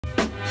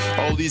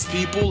All these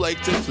people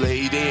like to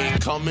play, they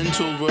ain't coming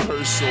to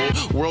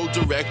rehearsal. World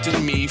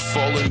directing me,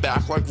 falling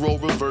back like role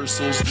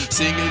reversals.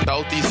 Singing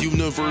about these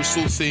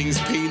universal things,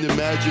 pain,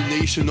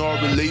 imagination,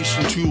 our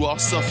relation to our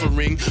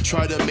suffering.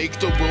 Try to make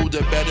the world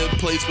a better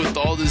place with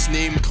all this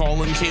name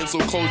calling.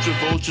 Cancel culture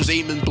vultures,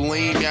 aiming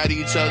blame at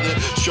each other.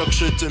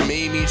 Structured to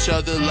maim each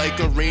other like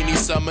a rainy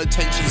summer.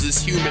 Tensions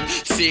is human,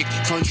 thick,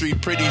 country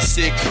pretty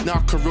sick.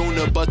 Not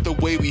corona, but the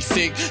way we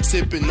think.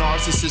 Sippin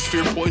narcissists,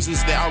 fear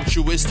poisons the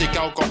altruistic.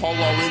 Alcohol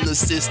all in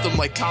the system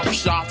like cop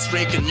shots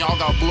ranking. Y'all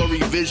got blurry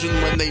vision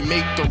when they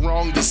make the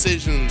wrong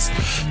decisions.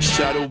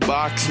 Shadow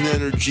boxing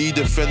energy,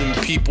 defending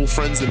people,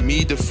 friends of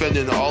me,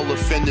 defending all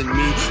offending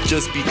me.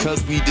 Just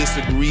because we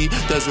disagree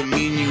doesn't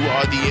mean you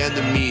are the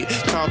enemy.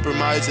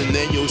 Compromise and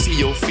then you'll see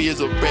your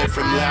fears are bred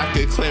from lack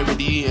of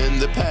clarity.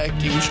 And the pack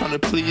you trying to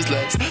please,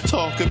 let's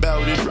talk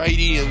about it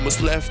righty and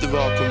what's left of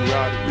our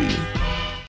camaraderie.